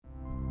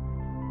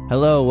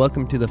Hello,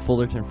 welcome to the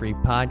Fullerton Free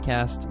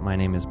Podcast. My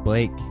name is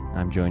Blake.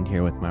 I'm joined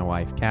here with my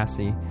wife,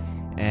 Cassie,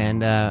 and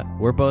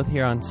we're both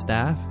here on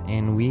staff,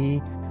 and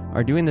we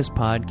are doing this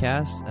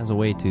podcast as a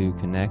way to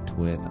connect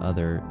with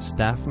other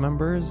staff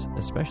members,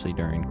 especially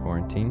during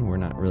quarantine. We're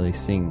not really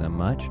seeing them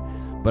much,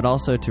 but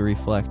also to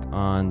reflect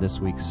on this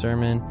week's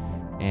sermon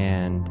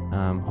and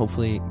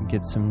hopefully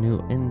get some new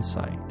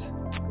insight.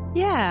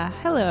 Yeah,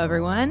 hello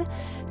everyone.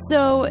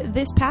 So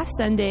this past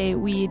Sunday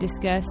we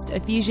discussed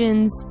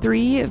Ephesians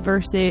 3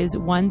 verses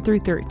 1 through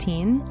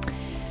 13,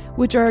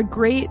 which are a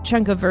great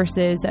chunk of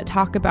verses that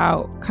talk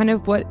about kind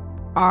of what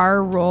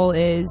our role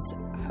is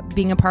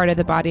being a part of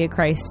the body of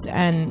Christ,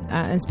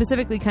 and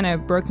specifically kind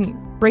of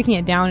breaking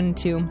it down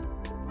into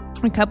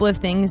a couple of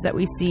things that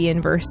we see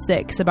in verse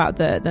 6 about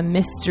the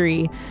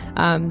mystery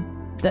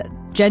that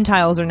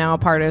Gentiles are now a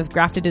part of,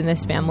 grafted in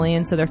this family,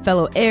 and so they're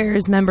fellow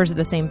heirs, members of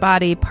the same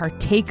body,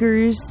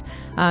 partakers,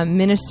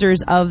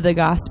 ministers of the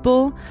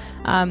gospel.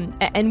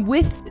 And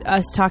with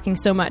us talking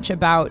so much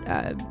about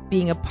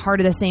being a part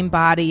of the same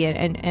body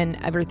and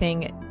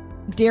everything,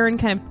 Darren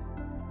kind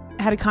of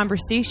had a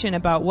conversation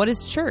about what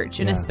is church,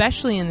 and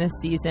especially in this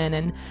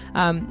season,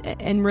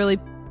 and really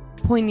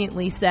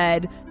poignantly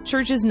said,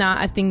 church is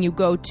not a thing you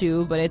go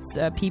to, but it's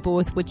people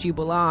with which you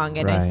belong.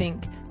 And I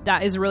think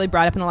that is really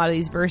brought up in a lot of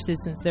these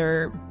verses, since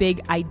they're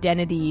big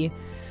identity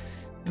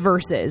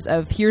verses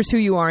of here's who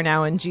you are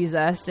now in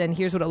Jesus, and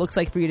here's what it looks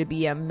like for you to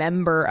be a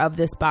member of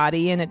this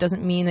body. And it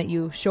doesn't mean that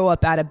you show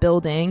up at a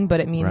building, but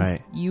it means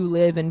you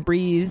live and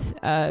breathe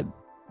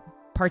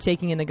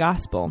partaking in the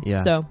gospel. Yeah.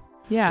 So,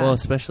 yeah. Well,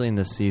 especially in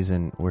this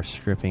season, we're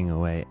stripping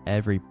away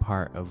every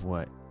part of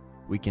what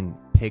we can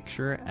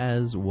picture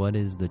as what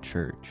is the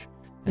church.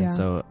 And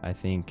so I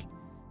think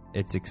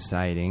it's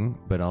exciting,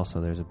 but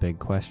also there's a big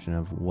question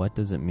of what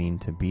does it mean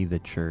to be the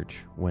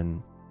church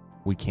when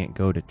we can't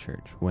go to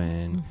church,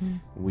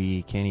 when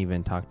we can't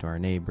even talk to our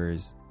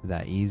neighbors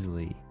that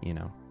easily, you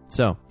know.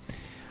 So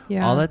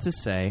all that to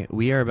say,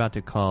 we are about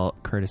to call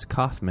Curtis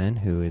Kauffman,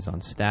 who is on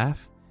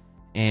staff,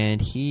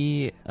 and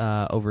he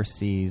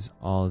oversees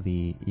all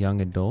the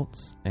young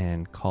adults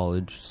and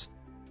college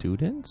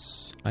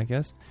students, I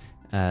guess,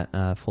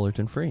 at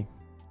Fullerton Free.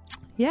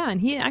 Yeah,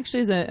 and he actually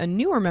is a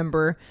newer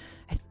member.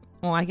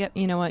 Well, I get,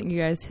 you know what, you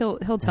guys, he'll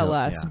tell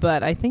us,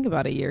 but I think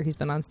about a year he's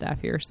been on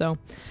staff here, so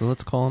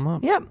let's call him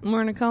up. Yep, we're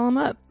going to call him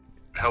up.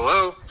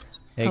 Hello.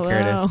 Hey,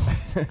 hello.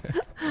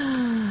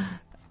 Curtis.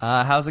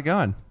 How's it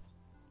going?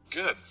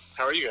 Good.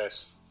 How are you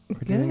guys? We're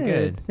doing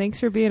good. Thanks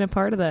for being a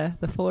part of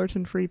the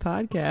Fullerton Free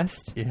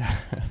Podcast. Yeah.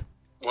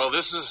 Well,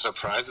 this is a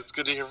surprise. It's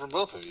good to hear from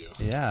both of you.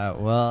 Yeah,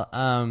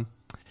 well,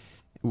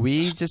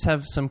 we just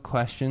have some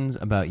questions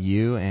about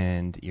you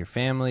and your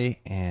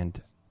family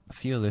and a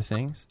few other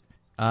things.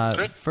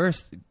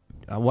 First,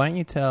 why don't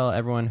you tell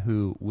everyone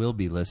who will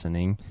be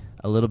listening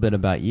a little bit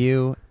about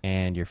you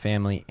and your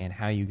family and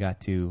how you got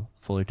to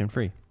Fullerton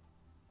Free?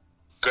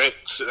 Great.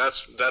 So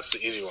that's the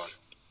easy one.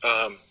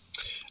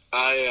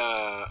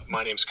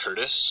 My name's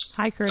Curtis.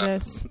 Hi,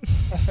 Curtis.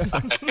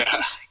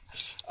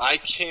 I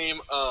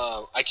came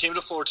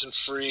to Fullerton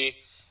Free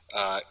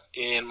I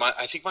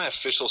think my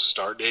official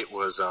start date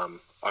was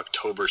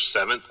October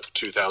 7th,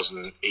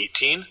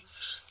 2018.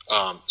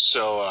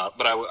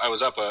 But I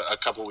was up a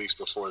couple weeks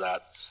before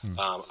that.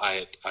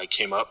 I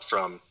came up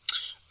from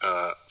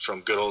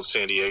good old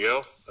San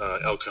Diego,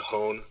 El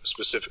Cajon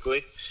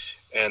specifically,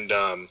 and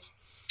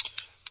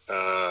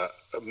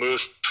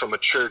moved from a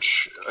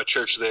church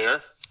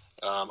there.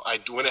 I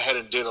went ahead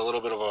and did a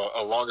little bit of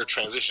a longer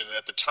transition.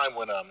 At the time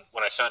when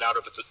I found out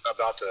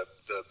about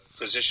the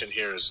position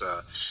here as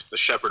the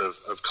shepherd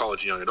of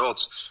college and young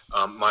adults,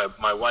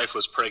 my wife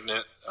was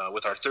pregnant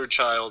with our third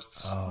child.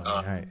 Oh,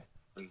 right.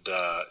 And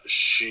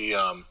she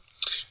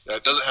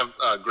doesn't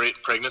have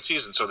great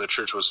pregnancies, and so the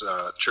church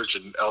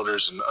and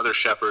elders and other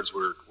shepherds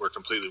were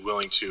completely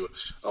willing to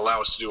allow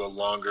us to do a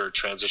longer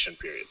transition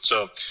period.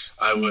 So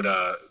I would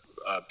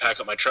pack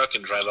up my truck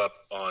and drive up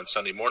on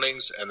Sunday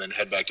mornings, and then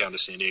head back down to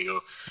San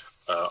Diego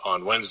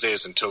on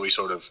Wednesdays until we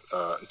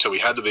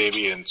had the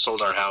baby and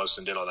sold our house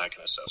and did all that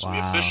kind of stuff. So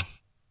we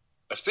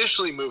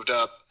officially moved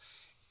up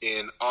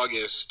in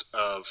August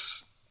of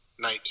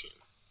 19.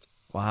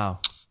 Wow.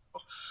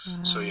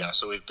 So we were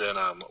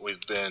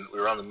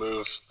on the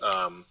move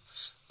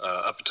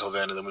up until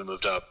then, and then we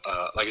moved up.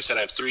 Like I said,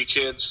 I have 3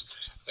 kids: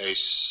 a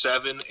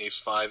 7, a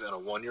 5, and a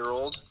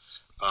 1-year-old.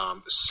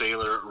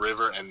 Sailor,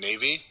 River, and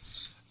Navy.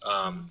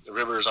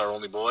 River is our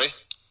only boy,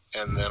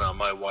 and then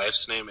my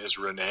wife's name is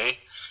Renee.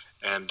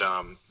 And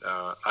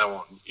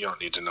you don't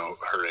need to know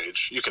her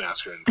age. You can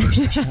ask her in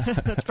person.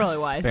 That's probably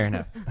wise. Fair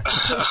enough.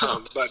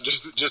 But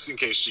just in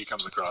case she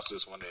comes across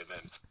this one day,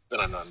 then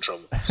I'm not in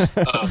trouble.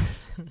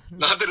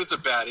 Not that it's a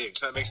bad age.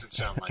 That makes it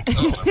sound like,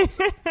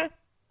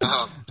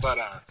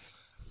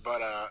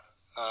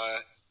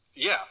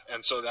 yeah.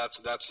 And so that's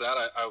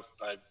that.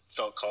 I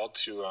felt called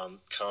to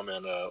come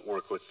and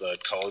work with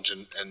college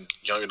and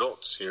young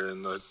adults here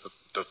in the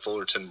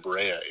Fullerton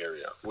Brea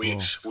area.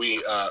 We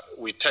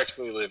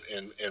technically live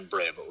in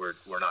Brea, but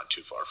we're not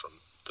too far from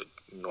the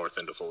north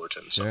end of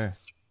Fullerton. So. Sure.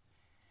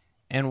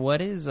 And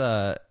what is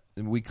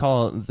we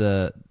call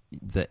the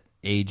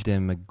age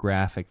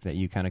demographic that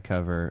you kind of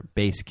cover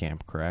base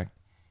camp, correct?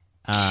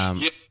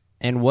 Yeah.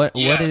 And what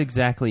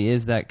exactly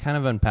is that? Kind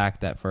of unpack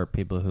that for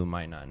people who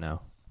might not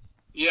know.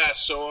 Yeah,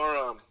 so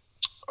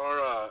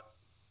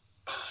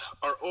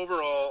our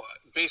overall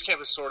base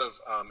camp is sort of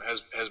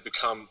has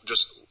become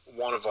just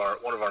one of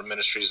our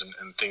ministries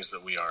and things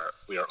that we are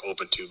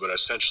open to. But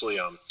essentially,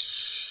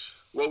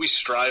 what we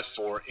strive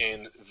for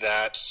in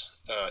that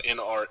in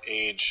our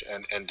age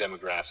and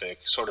demographic,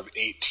 sort of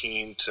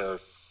 18 to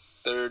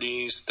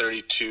 30s,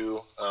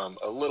 32,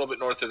 a little bit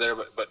north of there,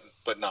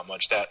 but not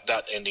much.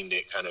 That ending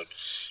date kind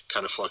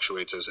of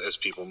fluctuates as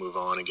people move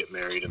on and get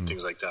married and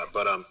things like that.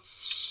 But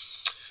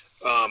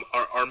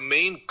our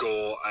main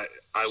goal,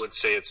 I would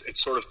say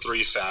it's sort of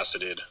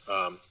three-faceted.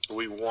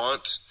 We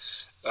want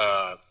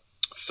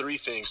three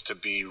things to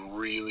be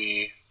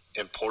really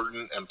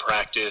important and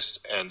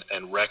practiced and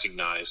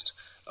recognized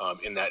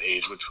in that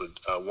age, which would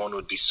one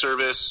would be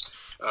service,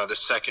 the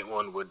second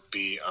one would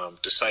be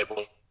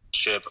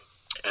discipleship,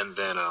 and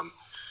then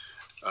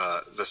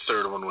the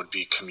third one would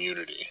be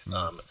community.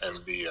 And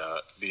the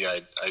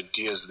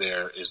ideas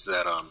there is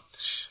that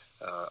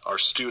our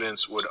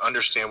students would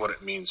understand what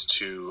it means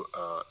to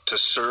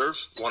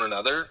serve one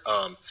another,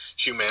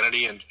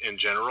 humanity in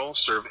general,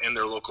 serve in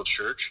their local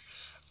church,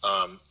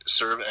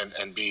 serve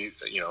and be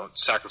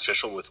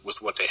sacrificial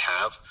with what they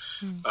have.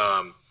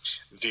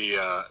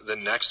 The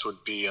next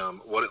would be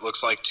what it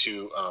looks like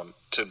to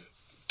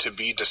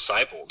be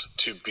discipled,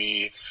 to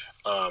be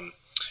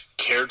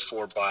cared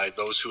for by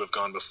those who have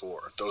gone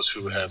before, those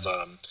who have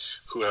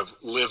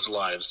lived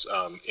lives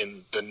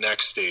in the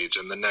next stage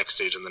and the next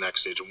stage and the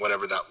next stage, and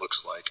whatever that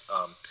looks like.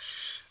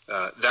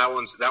 That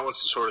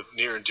one's sort of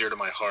near and dear to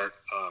my heart.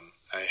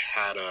 I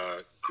had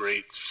a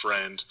great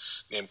friend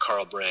named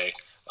Carl Bray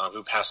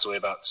who passed away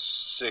about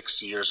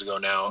 6 years ago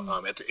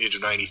now, at the age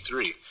of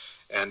 93,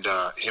 and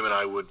him and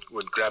I would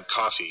grab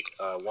coffee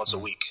once a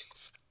week,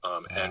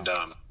 and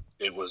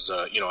it was,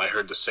 I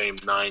heard the same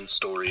 9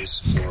 stories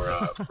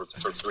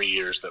for 3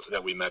 years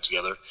that we met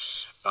together,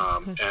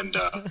 and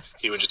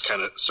he would just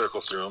kind of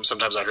circle through them.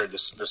 Sometimes I heard the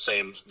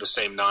same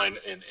 9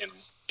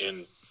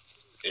 in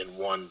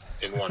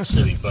one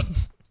city, but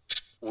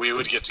we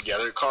would get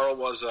together. Carl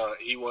was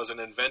an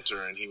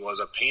inventor, and he was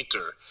a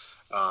painter.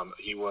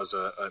 He was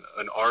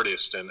an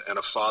artist and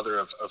a father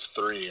of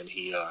 3, and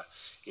he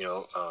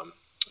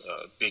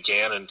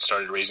began and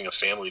started raising a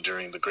family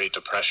during the Great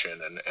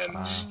Depression, and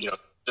wow.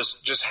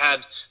 Just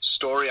had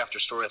story after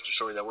story after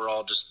story that we're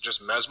all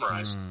just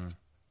mesmerizing.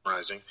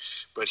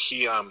 But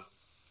he,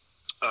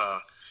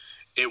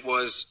 it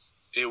was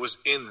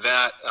in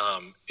that,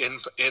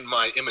 in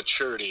my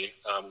immaturity,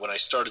 when I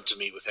started to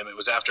meet with him, it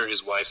was after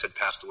his wife had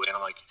passed away. And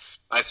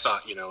I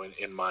thought,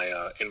 in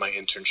my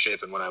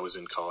internship and when I was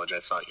in college, I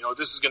thought,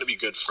 this is going to be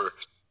good for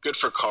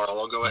Carl.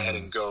 I'll go ahead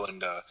and go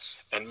and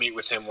meet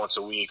with him once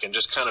a week and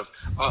just kind of,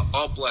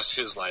 I'll bless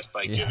his life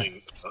by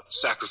giving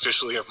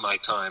sacrificially of my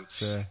time.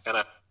 Sure. And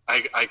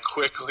I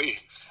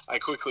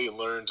quickly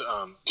learned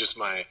just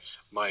my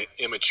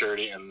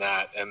immaturity and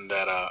that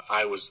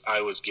I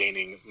was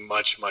gaining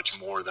much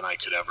more than I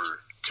could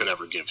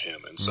ever give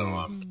him, and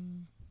so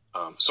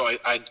so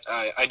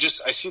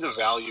I see the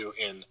value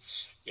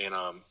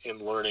in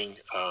learning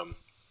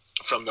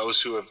from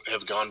those who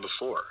have gone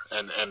before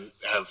and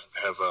have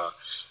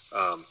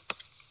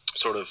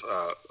sort of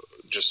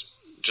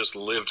just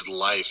lived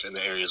life in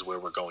the areas where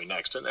we're going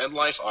next. And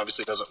life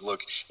obviously doesn't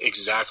look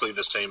exactly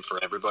the same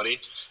for everybody,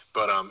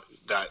 but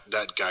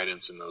that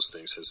guidance in those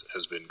things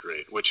has been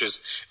great, which is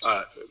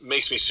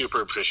makes me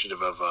super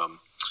appreciative of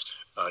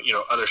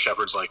other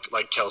shepherds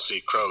like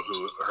Kelsey Crow,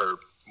 who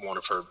one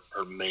of her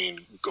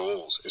main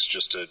goals is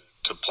just to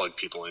plug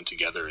people in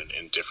together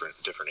in different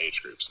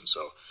age groups. And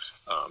so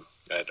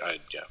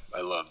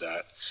I love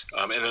that.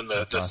 And then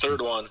the awesome.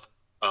 Third one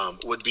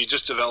would be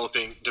just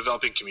developing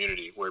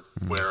community where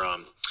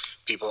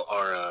people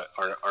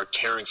are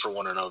caring for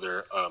one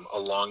another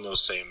along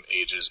those same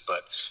ages,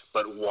 but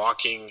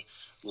walking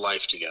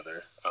life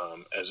together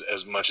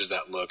as much as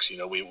that looks.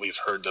 We've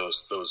heard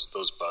those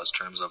buzz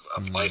terms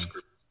of life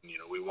group.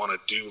 We want to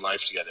do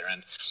life together,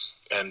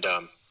 and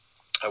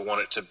I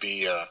want it to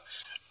be a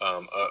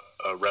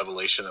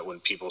revelation that when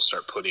people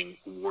start putting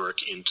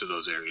work into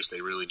those areas, they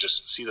really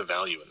just see the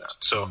value in that.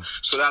 So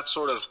that's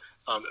sort of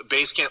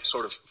base camp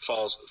sort of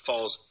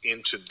falls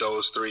into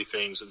those 3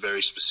 things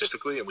very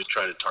specifically, and we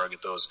try to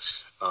target those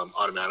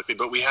automatically.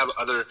 But we have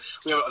other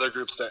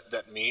groups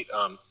that meet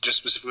just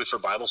specifically for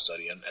Bible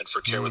study and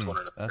for care with one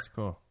another. That's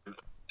cool.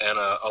 And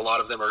a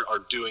lot of them are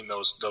doing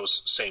those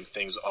same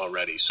things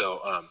already. So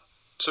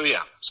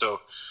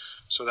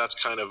that's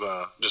kind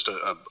of just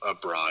a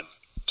broad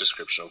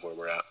description of where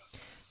we're at.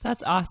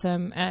 That's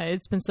awesome.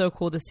 It's been so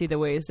cool to see the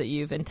ways that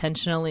you've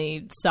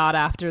intentionally sought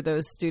after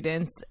those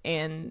students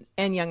and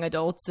young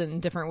adults in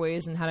different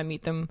ways and how to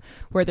meet them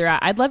where they're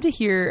at. I'd love to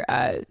hear,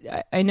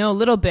 I know a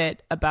little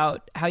bit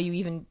about how you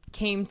even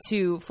came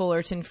to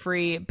Fullerton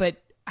Free, but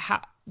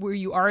were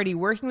you already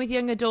working with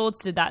young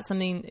adults? Did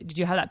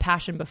you have that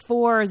passion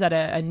before? Is that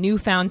a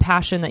newfound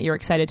passion that you're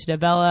excited to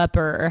develop,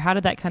 or how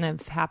did that kind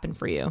of happen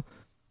for you?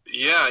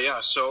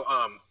 Yeah.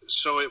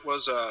 So it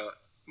was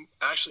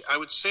actually, I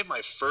would say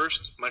my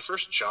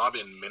first job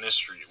in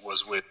ministry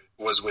was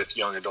with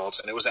young adults,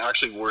 and it was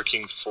actually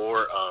working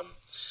for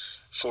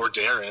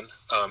Darren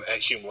at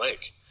Hume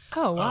Lake.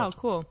 Oh wow,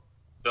 cool.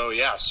 So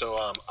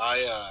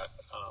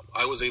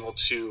I was able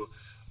to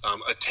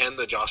attend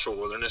the Joshua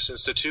Wilderness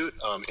Institute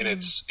in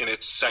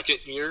its second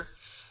year,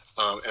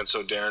 and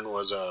so Darren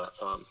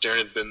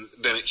had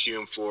been at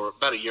Hume for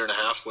about a year and a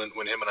half when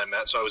him and I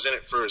met. So I was in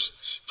it for its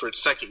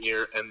second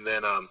year, and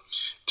then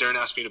Darren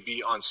asked me to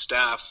be on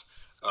staff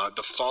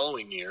the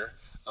following year.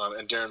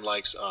 And Darren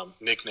likes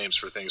nicknames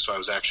for things, so I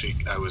was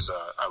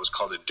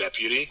called a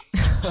deputy,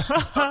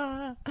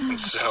 and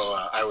so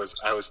I was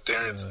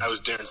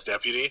Darren's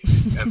deputy,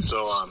 and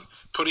so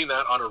putting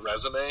that on a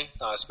resume,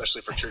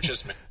 especially for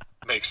churches,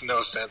 makes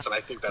no sense, and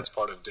I think that's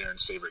part of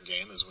Darren's favorite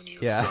game is when you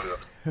go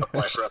to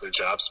apply for other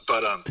jobs.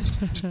 But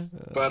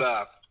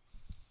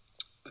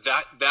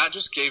that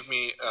just gave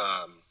me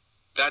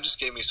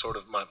sort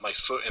of my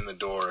foot in the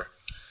door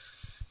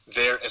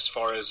there as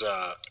far as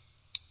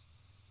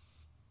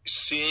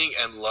seeing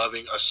and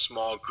loving a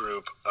small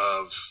group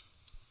of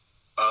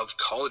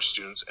college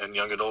students and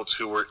young adults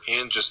who were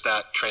in just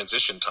that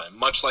transition time,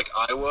 much like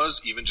I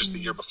was even just the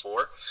year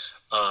before.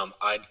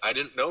 I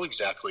didn't know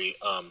exactly.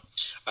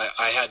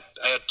 I had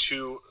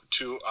two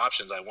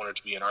options. I wanted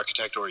to be an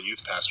architect or a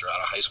youth pastor out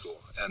of high school,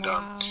 and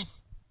wow.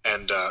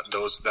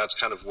 That's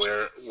kind of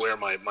where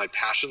my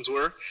passions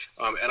were.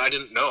 And I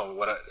didn't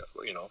know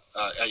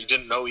I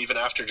didn't know even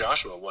after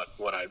Joshua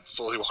what I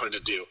fully wanted to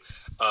do.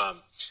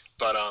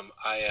 But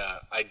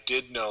I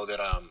did know that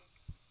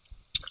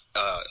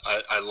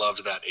I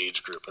loved that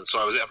age group, and so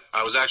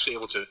I was actually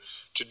able to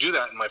do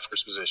that in my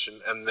first position,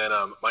 and then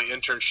my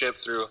internship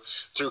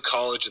through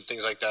college and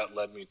things like that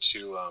led me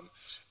to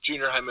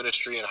junior high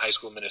ministry and high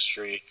school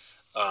ministry.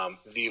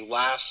 The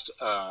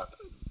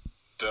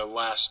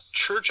last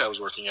church I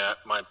was working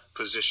at, my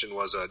position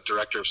was a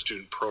director of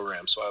student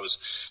program, so I was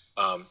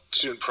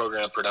student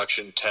program,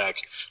 production, tech,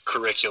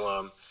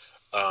 curriculum,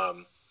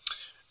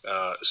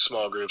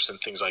 small groups and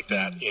things like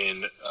that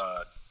in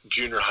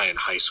junior high and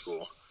high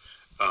school.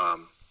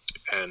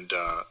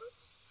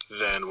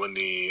 Then when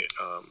the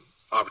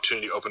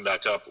opportunity opened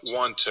back up,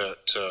 one to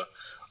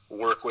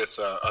work with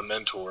a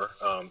mentor,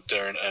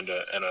 Darren,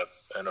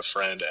 and a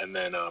friend, and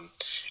then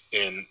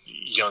in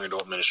young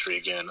adult ministry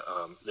again,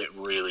 it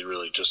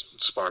really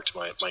just sparked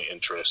my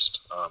interest.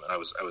 And I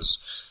was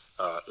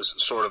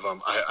sort of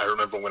I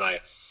remember when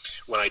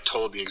I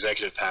told the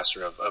executive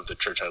pastor of the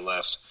church I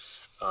left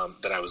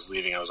that I was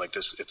leaving, I was like,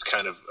 it's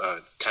kind of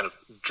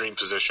dream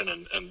position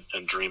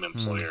and dream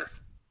employer.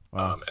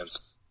 Wow. And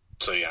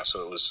so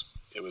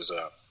it was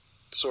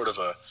sort of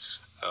a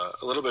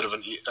little bit of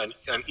an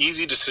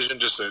easy decision,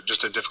 just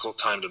a difficult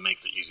time to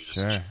make the easy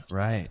decision. Sure,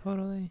 right.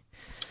 Totally.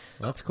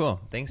 Well, that's cool.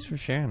 Thanks for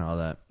sharing all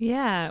that.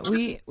 Yeah,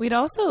 we'd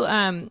also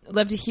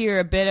love to hear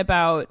a bit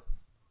about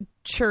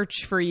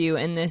church for you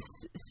in this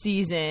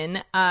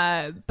season.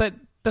 But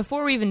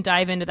before we even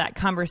dive into that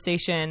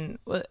conversation,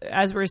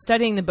 as we're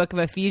studying the book of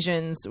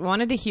Ephesians,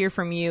 wanted to hear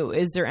from you.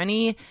 Is there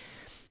anything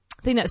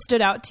that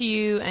stood out to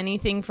you,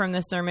 anything from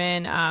the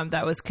sermon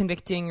that was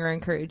convicting or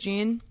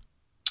encouraging?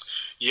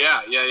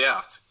 Yeah.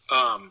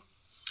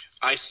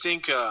 I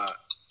think I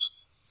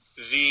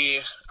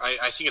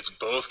think it's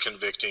both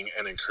convicting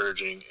and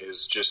encouraging.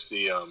 Is just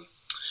the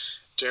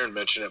Darren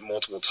mentioned it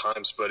multiple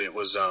times, but it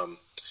was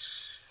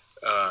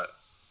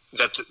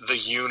that the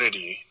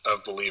unity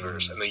of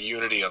believers and the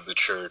unity of the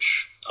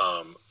church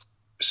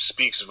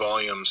speaks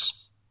volumes,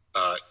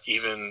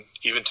 even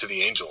to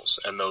the angels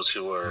and those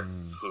who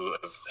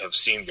have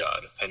seen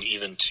God, and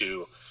even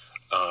to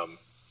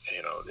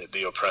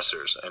the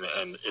oppressors,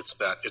 and it's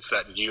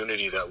that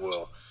unity that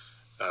will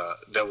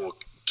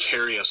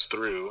carry us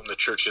through. The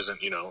church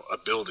isn't a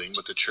building,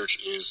 but the church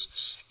is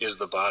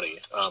the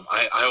body.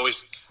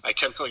 I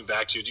kept going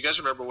back to, do you guys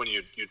remember when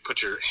you'd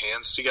put your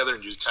hands together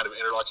and you'd kind of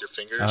interlock your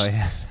fingers? Oh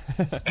yeah.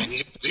 And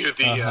you do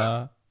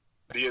the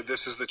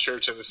this is the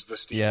church and this is the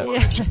steeple,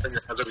 Yeah. and you turn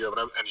your hands over, you open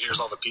up, and here's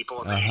all the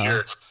people, and then you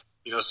hear,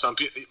 some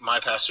people. My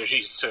pastor, he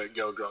used to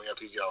go growing up.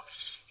 He'd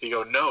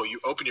go, no, you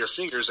open your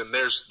fingers and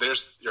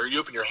or you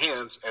open your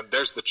hands and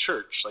there's the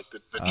church, like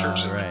the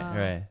church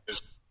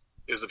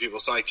is the people.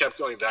 So I kept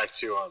going back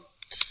to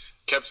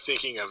kept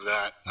thinking of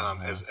that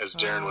as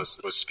Darren was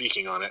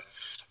speaking on it.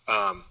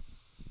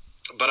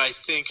 But I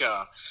think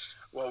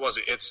what was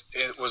it?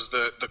 It was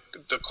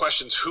the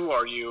questions: who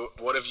are you?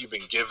 What have you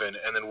been given?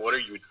 And then what are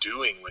you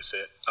doing with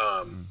it?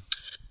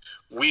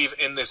 We've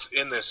in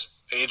this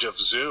age of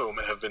Zoom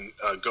have been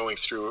going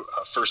through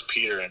 1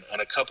 Peter, and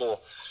a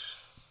couple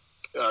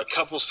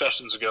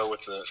sessions ago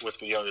with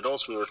the young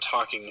adults, we were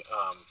talking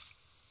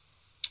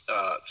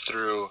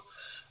through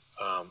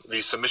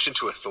the submission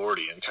to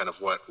authority and kind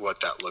of what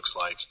that looks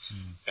like,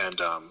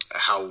 and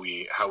how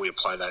we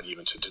apply that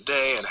even to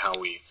today, and how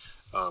we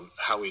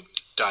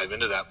dive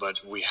into that,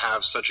 but we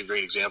have such a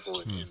great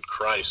example in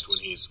Christ when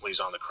he's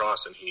on the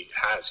cross, and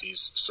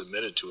he's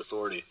submitted to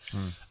authority,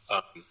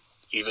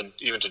 even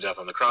to death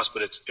on the cross.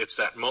 But it's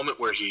that moment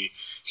where he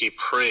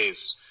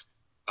prays,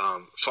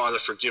 Father,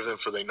 forgive them,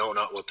 for they know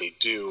not what they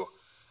do.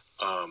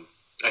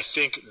 I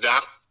think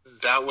that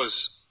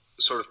was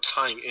sort of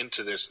tying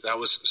into this.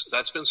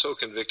 That's been so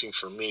convicting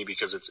for me,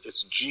 because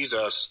it's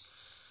Jesus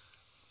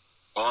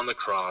on the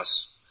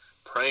cross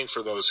praying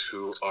for those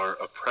who are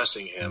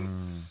oppressing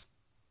him,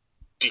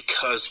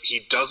 because he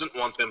doesn't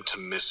want them to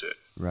miss it.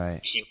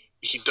 Right. He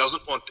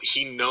doesn't want.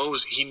 He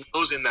knows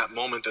in that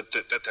moment that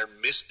they're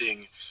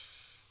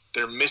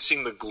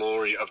missing the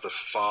glory of the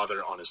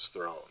Father on his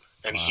throne,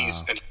 and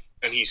he's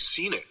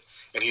seen it,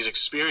 and he's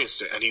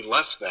experienced it, and he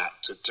left that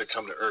to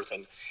come to earth,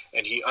 and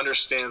he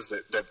understands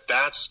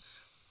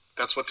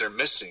that's what they're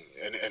missing,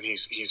 and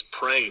he's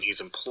praying, he's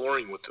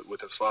imploring with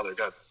the Father,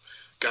 God,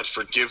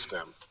 forgive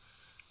them,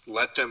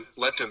 let them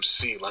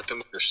see, let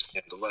them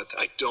understand.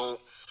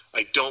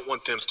 I don't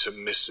want them to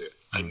miss it.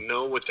 I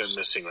know what they're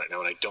missing right now,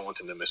 and I don't want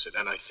them to miss it.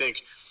 And I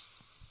think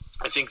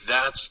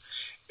that's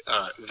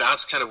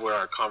kind of where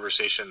our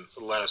conversation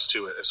led us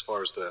to, as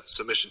far as the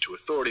submission to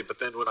authority. But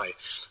then when I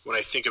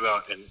think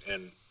about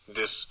in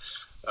this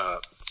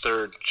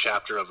third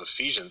chapter of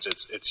Ephesians,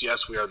 it's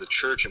yes, we are the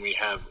church, and we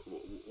have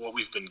what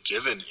we've been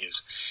given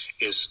is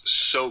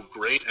so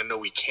great, and no,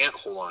 we can't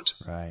hold on to.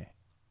 Right.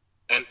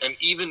 And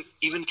even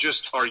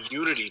just our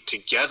unity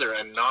together,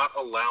 and not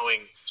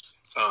allowing,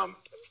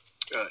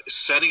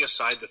 setting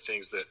aside the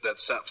things that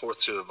set forth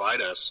to divide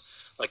us,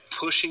 like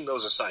pushing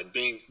those aside,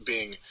 being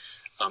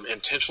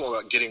intentional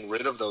about getting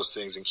rid of those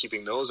things and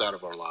keeping those out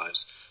of our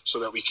lives, so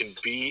that we can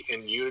be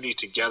in unity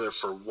together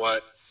for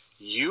what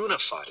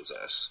unifies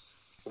us,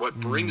 what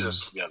brings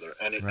us together.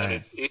 And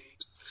it is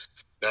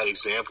that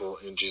example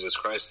in Jesus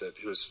Christ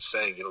who's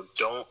saying,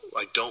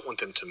 I don't want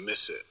them to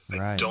miss it.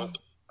 I don't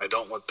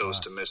want those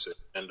to miss it.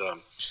 And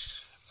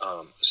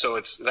so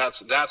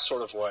that's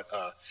sort of what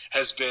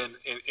has been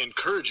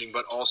encouraging,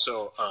 but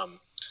also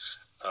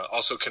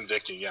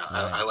convicting. Yeah,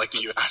 I like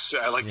that you asked.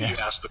 I like that you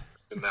asked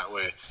in that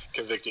way,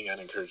 convicting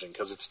and encouraging,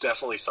 because it's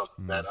definitely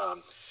something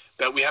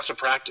that we have to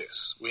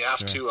practice. We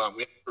have to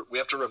we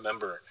have to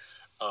remember.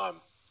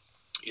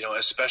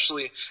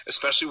 Especially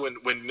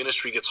when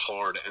ministry gets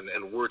hard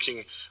and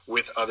working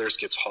with others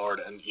gets hard,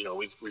 and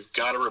we've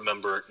got to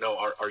remember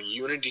our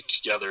unity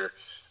together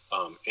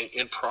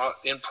in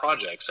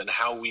projects, and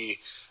how we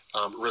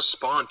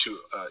respond to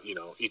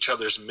each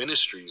other's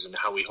ministries, and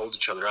how we hold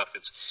each other up.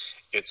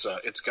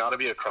 It's got to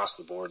be across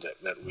the board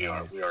that we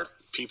are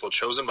people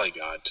chosen by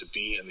God to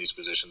be in these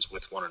positions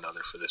with one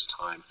another for this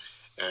time,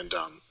 and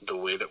the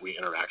way that we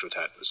interact with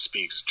that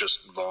speaks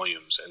just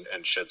volumes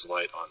and sheds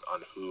light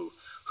on who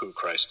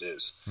Christ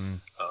is.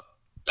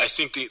 I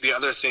think the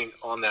other thing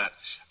on that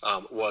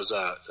was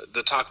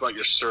the talk about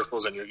your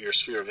circles and your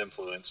sphere of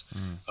influence,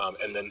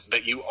 and then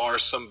that you are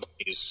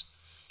somebody's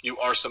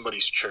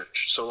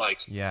church. So I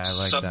like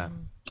that.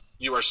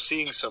 You are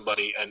seeing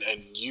somebody, and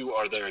you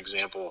are their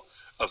example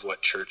of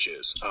what church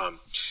is. And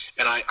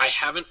I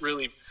haven't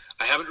really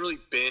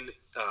been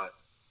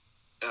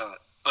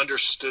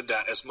understood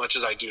that as much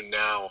as I do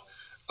now.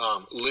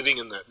 Living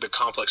in the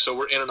complex. So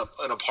we're in an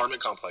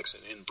apartment complex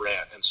in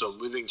Brant, and so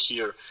living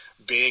here,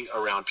 being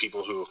around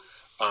people who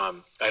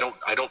I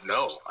don't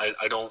know.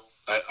 I've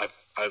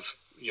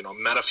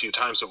met a few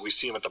times, but we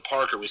see them at the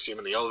park, or we see them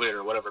in the elevator,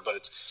 or whatever.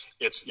 But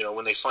it's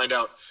when they find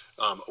out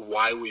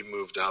why we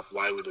moved up,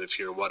 why we live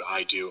here, what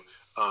I do,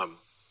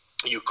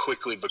 you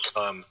quickly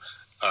become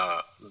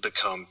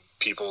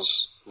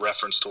people's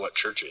reference to what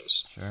church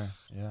is. Sure.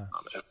 Yeah.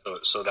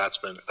 So that's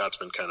been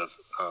kind of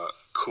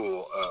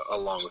cool,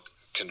 along with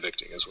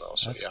convicting as well.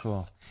 So that's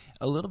cool.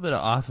 A little bit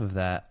off of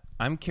that,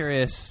 I'm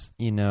curious,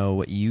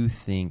 what you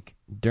think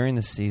during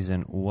the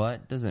season.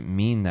 What does it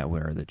mean that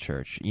we're the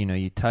church?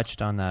 You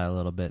touched on that a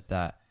little bit,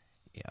 that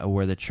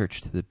we're the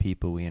church to the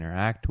people we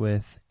interact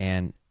with,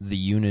 and the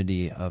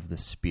unity of the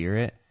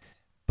Spirit.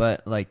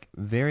 But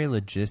very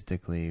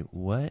logistically,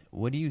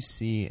 what do you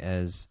see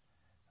as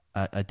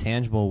a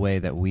tangible way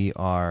that we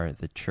are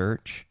the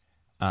church?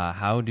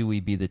 How do we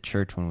be the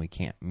church when we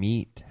can't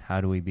meet?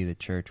 How do we be the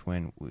church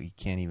when we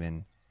can't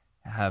even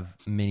have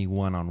many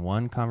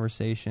one-on-one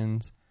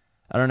conversations?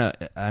 I don't know.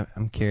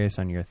 I'm curious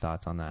on your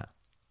thoughts on that.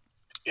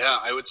 Yeah,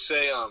 I would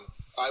say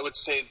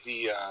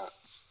the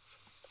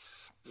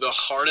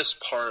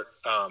hardest part,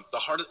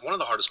 one of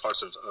the hardest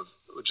parts of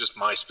just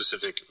my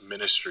specific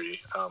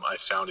ministry, I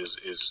found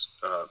is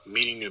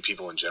meeting new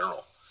people in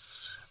general,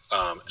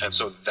 and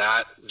so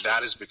that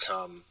has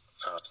become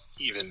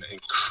even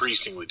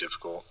increasingly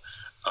difficult.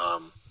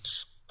 On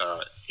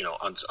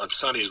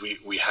Sundays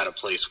we had a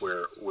place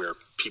where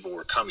people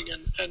were coming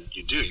in, and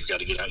you got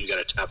to get out, you got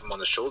to tap them on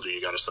the shoulder, you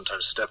got to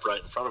sometimes step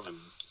right in front of them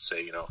and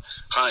say,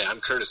 hi,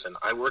 I'm Curtis and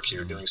I work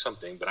here doing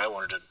something, but I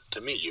wanted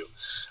to meet you.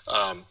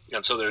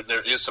 And so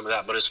there is some of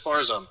that. But as far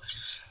as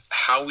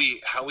how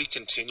we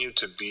continue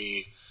to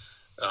be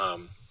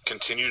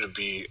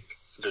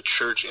the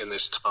church in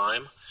this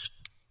time,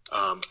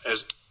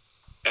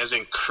 as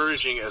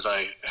encouraging as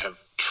I have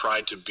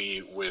tried to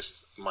be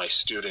with my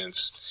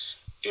students,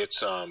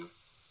 it's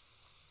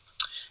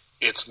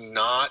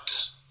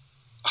not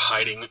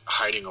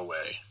hiding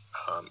away.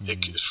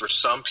 For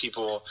some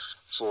people,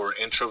 for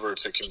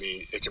introverts, it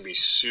can be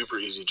super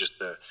easy just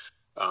to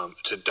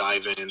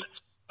dive in,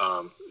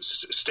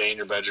 stay in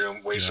your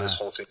bedroom, wait for this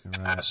whole thing to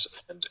pass,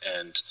 and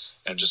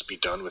just be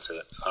done with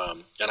it.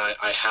 And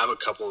I have a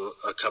couple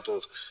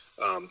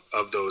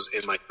of those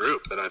in my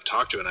group that I've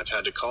talked to, and I've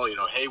had to call,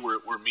 hey,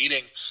 we're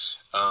meeting.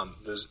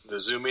 The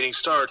Zoom meeting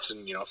starts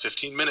in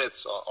 15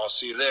 minutes. I'll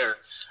see you there.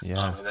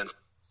 Yeah. And then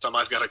some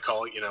I've got to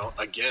call,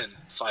 again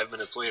 5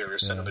 minutes later, or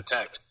send them a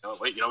text.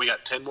 Wait, we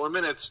got 10 more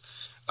minutes.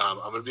 I'm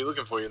going to be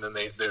looking for you. And then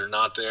they're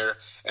not there.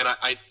 And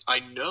I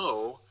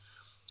know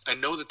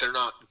that they're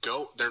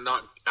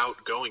not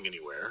outgoing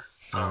anywhere.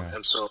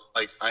 And so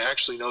I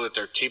actually know that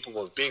they're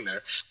capable of being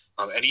there.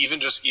 And even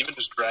just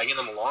dragging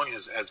them along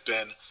has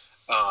been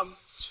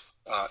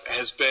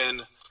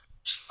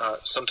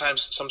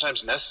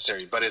sometimes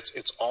necessary, but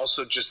it's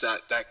also just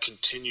that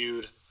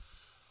continued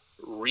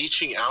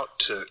reaching out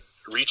to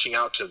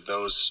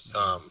those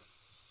who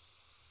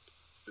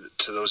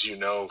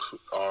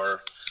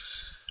are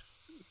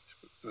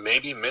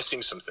maybe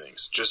missing some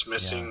things, just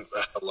missing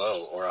a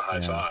hello or a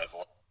high five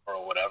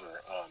or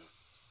whatever.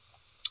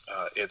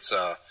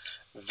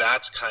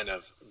 That's kind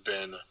of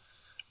been,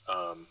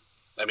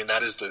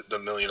 that is the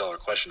 $1 million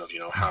question of,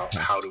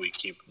 how do we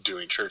keep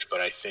doing church? But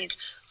I think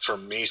for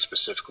me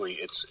specifically,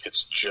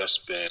 it's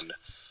just been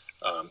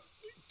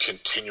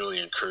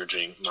continually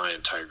encouraging my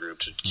entire group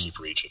to keep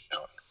reaching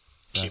out,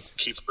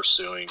 keep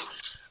pursuing.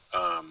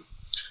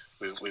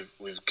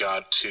 We've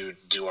got to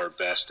do our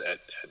best at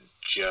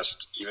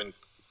just even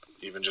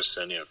just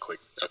sending a quick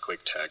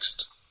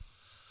text.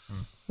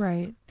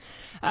 Right.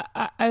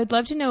 I would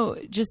love to know,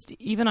 just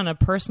even on a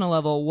personal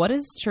level, what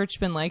has church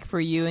been like for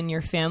you and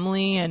your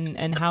family,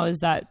 and how has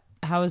that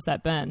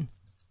been?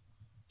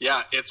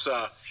 Yeah, it's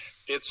the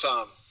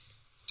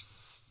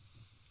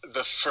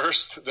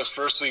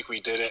first week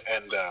we did it,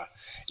 and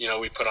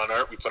we put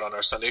on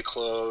our Sunday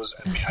clothes,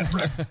 and we had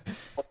breakfast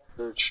at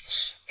church,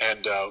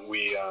 and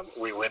we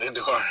went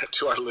into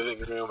our living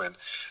room and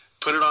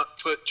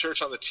put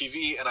church on the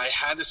TV, and I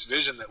had this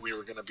vision that we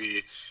were going to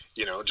be,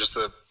 just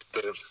the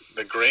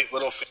great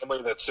little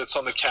family that sits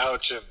on the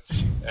couch, and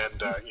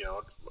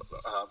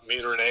me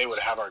and Renee would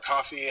have our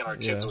coffee, and our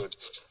kids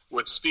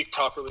would speak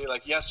properly,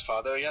 like, yes,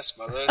 Father, yes,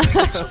 Mother,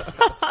 thank you so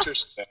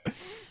much.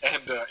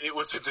 And it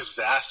was a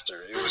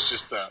disaster. It was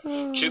just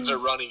kids are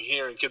running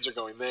here and kids are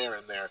going there,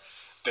 and they're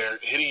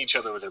hitting each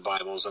other with their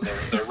Bibles, and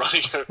they're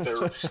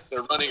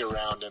running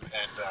around, and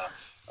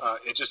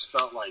it just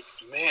felt like,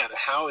 man,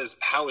 how is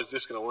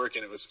this going to work?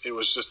 And it was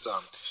just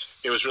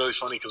it was really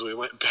funny because we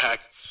went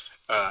back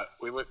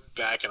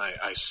and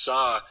I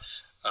saw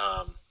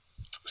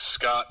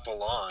Scott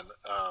Ballon.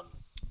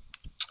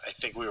 I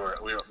think we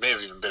may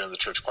have even been in the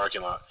church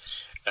parking lot,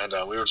 and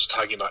we were just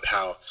talking about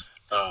how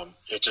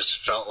it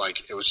just felt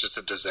like it was just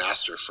a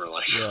disaster for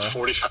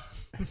 45.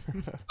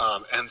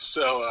 And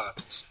so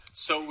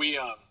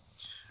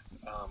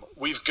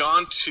we've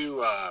gone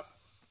to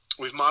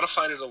we've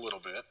modified it a little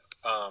bit.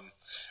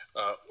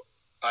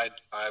 I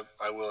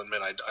will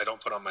admit I don't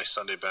put on my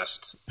Sunday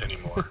best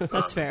anymore.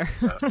 That's fair.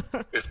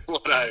 It's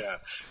what I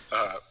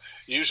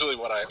usually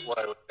what I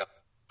would,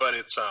 but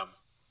it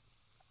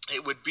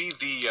would be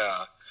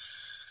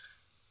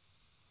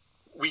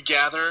we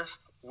gather,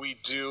 we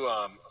do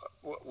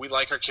we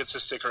like our kids to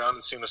stick around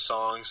and sing the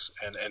songs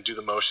and do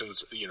the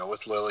motions,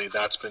 with Lily.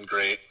 That's been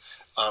great.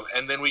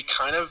 And then we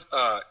kind of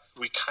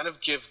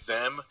give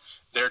them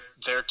their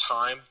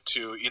time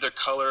to either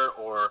color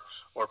or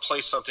play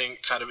something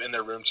kind of in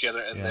their room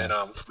together. And then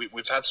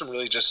we've had some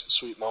really just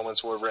sweet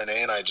moments where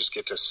Renee and I just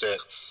get to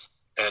sit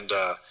and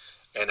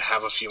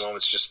have a few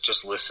moments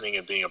just listening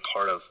and being a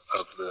part of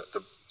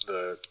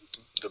the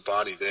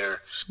body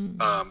there.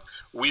 Mm-hmm.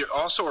 We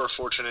also are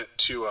fortunate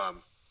to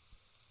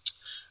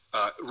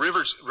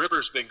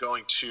River's been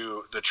going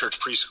to the church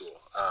preschool,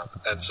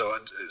 and so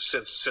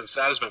since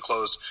that has been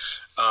closed,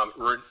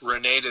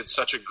 Renee did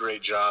such a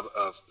great job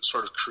of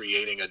sort of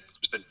creating a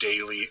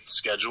daily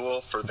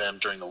schedule for them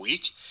during the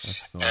week.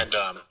 That's cool. And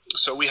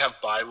so we have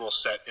Bible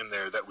set in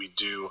there that we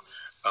do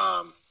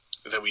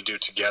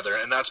together,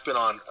 and that's been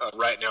on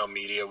Right Now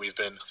Media. We've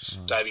been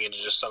diving into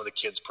just some of the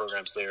kids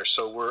programs there,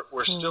 so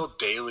we're still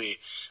daily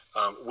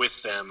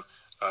with them.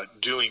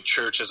 Doing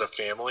church as a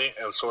family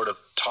and sort of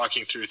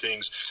talking through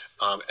things,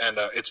 and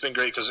it's been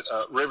great because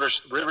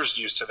River's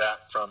used to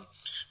that from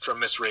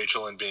Miss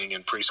Rachel and being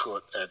in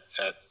preschool at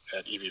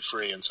EV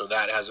Free, and so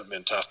that hasn't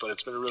been tough. But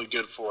it's been really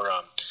good for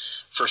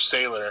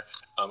Sailor,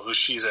 who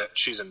she's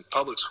in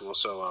public school,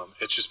 so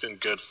it's just been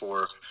good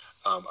for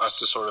us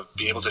to sort of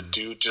be able to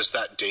do just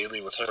that daily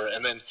with her.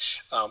 And then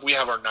we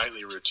have our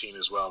nightly routine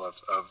as well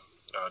of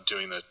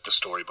doing the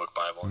storybook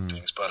Bible and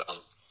things, but.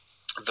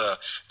 The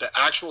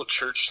actual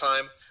church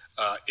time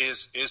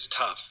is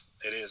tough.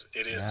 It is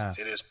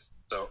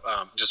So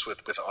just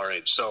with our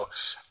age. So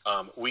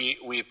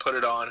we put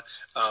it on.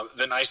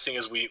 The nice thing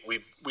is we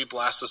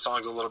blast the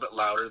songs a little bit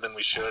louder than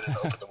we should and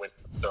open the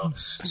window.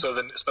 So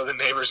the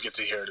neighbors get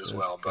to hear it as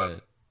well.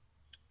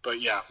 But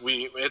yeah,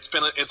 it's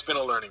been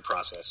a learning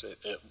process.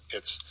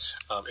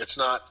 It's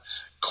not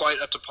quite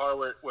up to par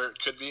where it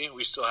could be.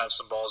 We still have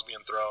some balls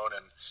being thrown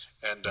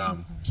and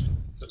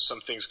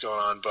some things going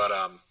on, but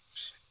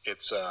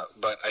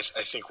but I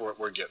think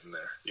we're getting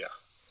there. Yeah.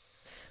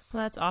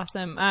 Well, that's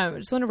awesome. I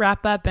just want to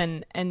wrap up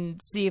and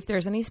see if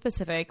there's any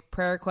specific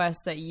prayer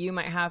requests that you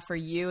might have for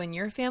you and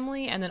your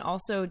family, and then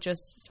also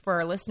just for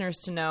our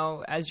listeners to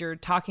know, as you're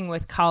talking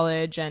with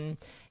college and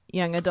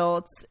young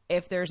adults,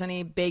 if there's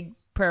any big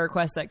prayer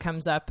requests that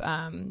comes up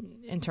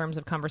in terms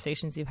of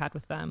conversations you've had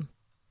with them.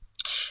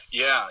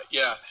 Yeah.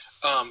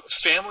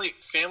 Family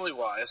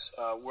wise,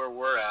 where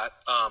we're at,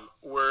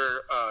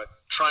 we're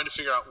trying to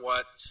figure out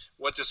what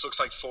this looks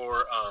like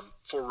for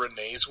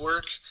Renee's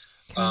work.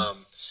 Okay.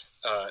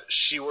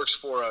 She works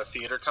for a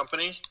theater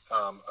company,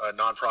 a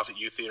nonprofit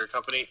youth theater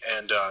company,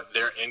 and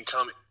their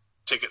income,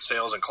 ticket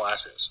sales and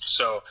classes.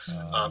 So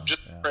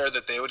just prayer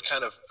that they would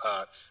kind of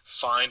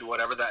find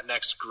whatever that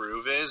next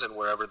groove is, and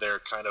wherever they're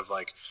kind of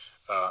like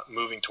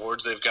moving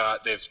towards. They've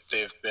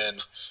been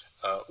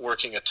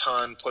working a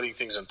ton, putting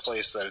things in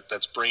place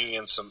that's bringing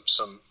in some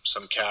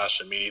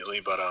cash immediately,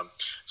 but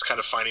it's kind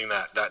of finding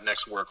that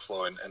next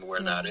workflow and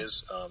where that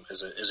is a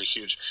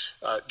huge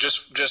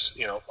just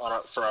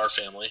for our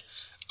family.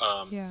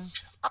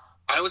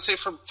 I would say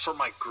for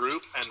my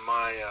group and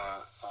my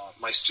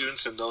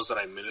students and those that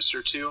I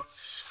minister to,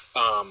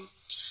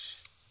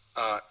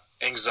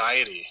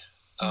 anxiety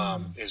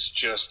is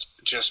just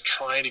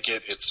trying to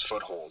get its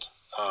foothold.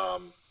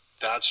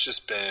 That's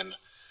just been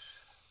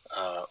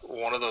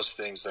one of those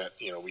things that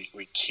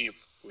we keep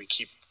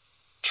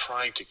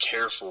trying to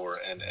care for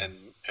and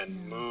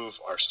move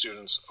our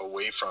students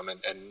away from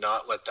and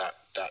not let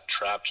that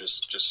trap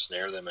just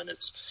snare them. And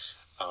it's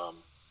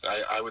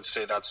I would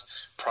say that's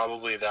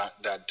probably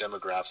that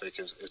demographic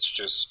it's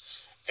just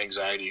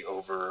anxiety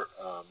over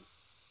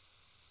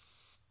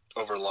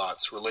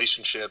lots,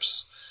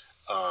 relationships,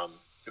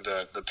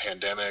 the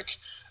pandemic,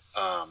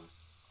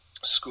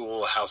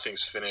 school, how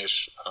things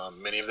finish.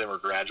 Many of them are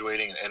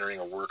graduating and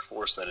entering a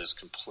workforce that is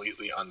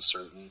completely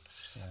uncertain.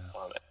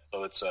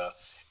 So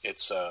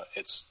it's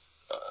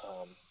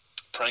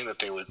praying that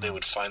they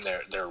would find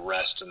their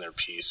rest and their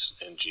peace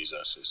in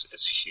Jesus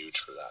is huge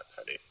for that.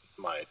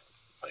 My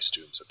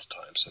students at the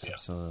time. So yeah.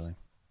 Absolutely.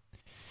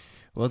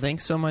 Well,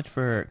 thanks so much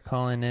for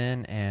calling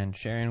in and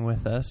sharing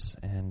with us,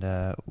 and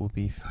we'll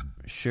be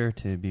sure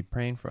to be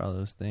praying for all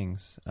those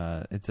things.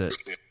 It's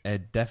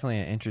definitely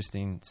an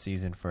interesting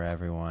season for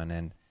everyone,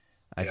 and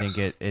I think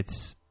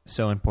it's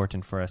so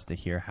important for us to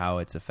hear how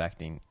it's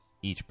affecting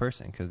each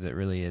person, because it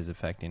really is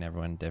affecting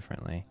everyone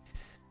differently.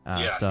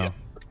 Yeah.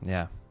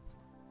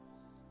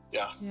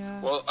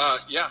 Well,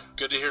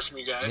 good to hear from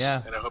you guys.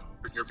 Yeah. And I hope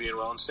you're being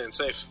well and staying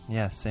safe.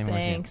 Yeah, same with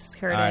you. Thanks,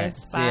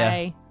 Curtis.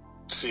 Bye.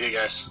 See you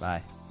guys.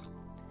 Bye.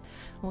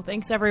 Well,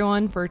 thanks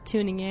everyone for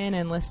tuning in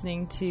and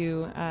listening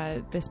to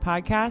this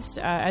podcast.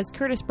 As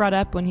Curtis brought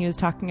up when he was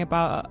talking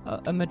about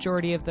a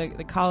majority of the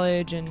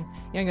college and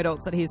young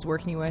adults that he's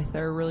working with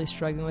are really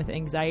struggling with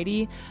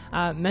anxiety.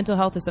 Mental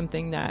health is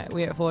something that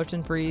we at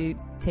Fullerton Free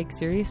take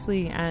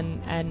seriously,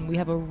 and we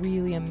have a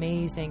really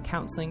amazing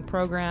counseling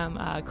program.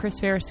 Chris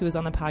Ferris, who was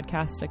on the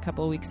podcast a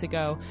couple of weeks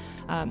ago,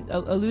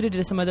 alluded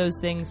to some of those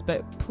things,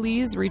 but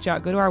please reach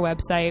out, go to our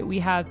website. We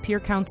have peer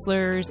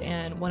counselors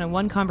and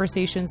one-on-one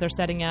conversations they're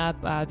setting up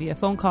via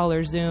phone call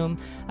or Zoom,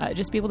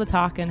 just be able to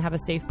talk and have a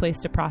safe place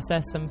to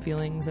process some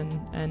feelings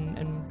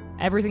and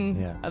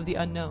everything of the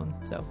unknown.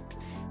 So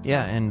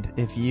and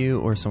if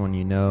you or someone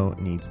you know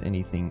needs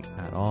anything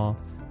at all,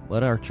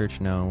 let our church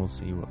know. We'll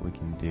see what we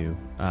can do.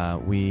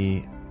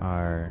 We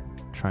are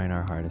trying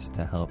our hardest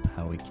to help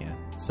how we can.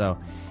 So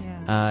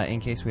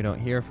in case we don't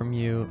hear from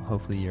you,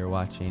 hopefully you're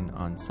watching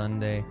on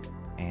Sunday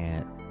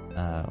and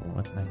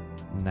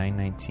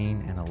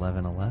 9:19 and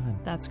 11:11.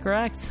 That's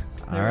correct.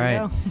 All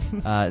right.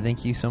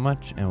 Thank you so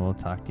much, and we'll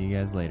talk to you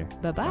guys later.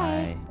 Bye-bye.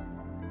 Bye.